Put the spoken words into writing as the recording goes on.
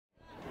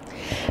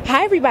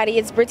Hi everybody,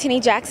 it's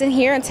Brittany Jackson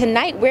here, and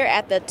tonight we're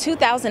at the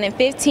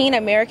 2015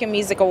 American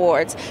Music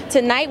Awards.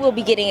 Tonight we'll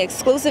be getting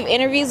exclusive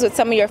interviews with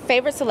some of your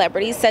favorite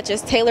celebrities such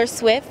as Taylor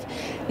Swift,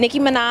 Nicki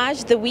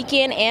Minaj, The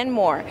Weeknd, and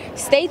more.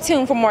 Stay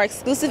tuned for more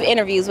exclusive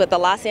interviews with the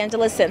Los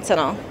Angeles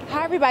Sentinel.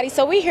 Hi everybody,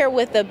 so we're here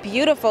with the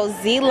beautiful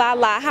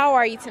Lala. How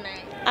are you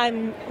tonight?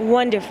 I'm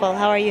wonderful.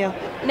 How are you?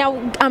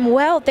 Now, I'm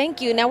well,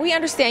 thank you. Now, we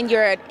understand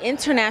you're an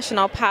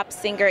international pop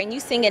singer and you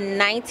sing in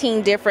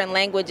 19 different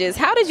languages.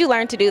 How did you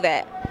learn to do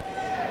that?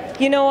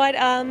 You know what?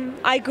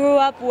 I grew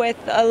up with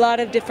a lot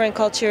of different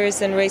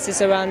cultures and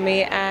races around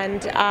me,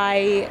 and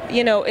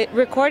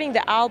recording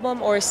the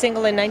album or a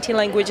single in 19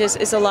 languages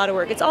is a lot of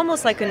work. It's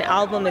almost like an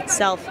album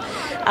itself.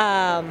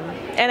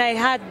 And I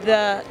had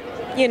the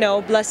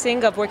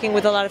blessing of working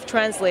with a lot of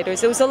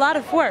translators. It was a lot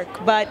of work,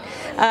 but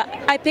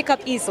I pick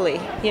up easily.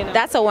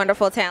 That's a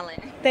wonderful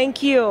talent.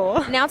 Thank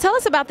you. Now tell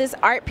us about this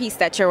art piece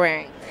that you're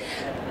wearing.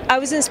 I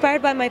was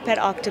inspired by my pet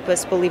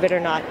octopus, believe it or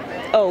not.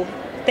 Oh,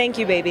 thank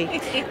you, baby.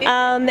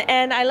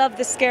 And I love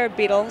the scarab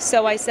beetle,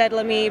 so I said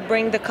let me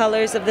bring the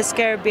colors of the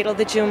scarab beetle,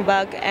 the June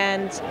bug,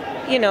 and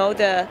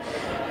the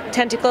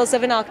tentacles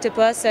of an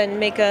octopus and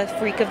make a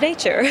freak of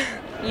nature.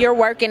 You're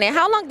working it.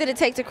 How long did it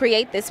take to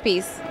create this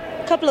piece?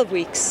 Couple of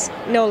weeks,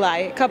 no lie,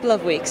 a couple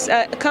of weeks.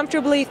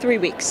 Comfortably 3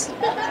 weeks.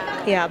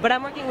 Yeah, but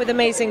I'm working with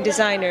amazing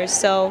designers,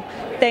 so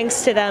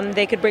thanks to them,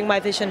 they could bring my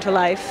vision to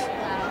life.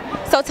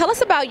 So tell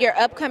us about your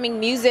upcoming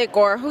music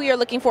or who you're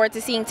looking forward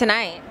to seeing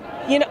tonight.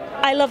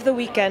 I love The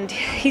Weeknd.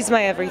 He's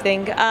my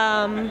everything.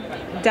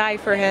 Die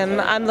for him.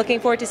 I'm looking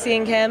forward to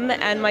seeing him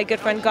and my good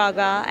friend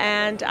Gaga.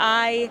 And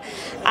I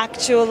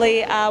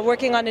actually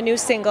working on a new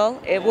single.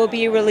 It will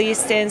be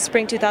released in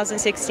spring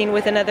 2016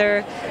 with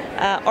another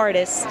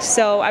artist.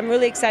 So I'm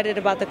really excited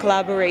about the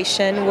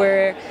collaboration.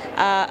 We're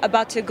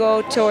about to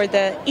go toward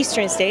the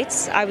eastern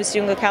states. I was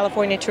doing a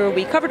California tour.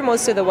 We covered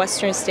most of the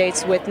western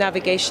states with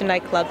Navigation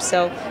nightclub.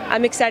 So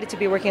I'm excited to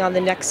be working on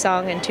the next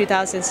song in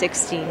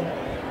 2016.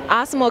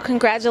 Awesome. Well,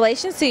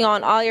 congratulations to you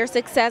on all your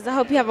success. I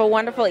hope you have a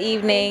wonderful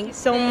evening. Thank you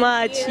so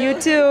much. You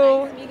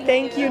too.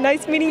 Thank you.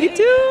 Nice meeting you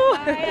too.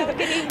 Bye. Have a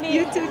good evening.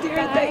 You too, dear.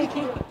 Bye. Thank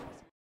you.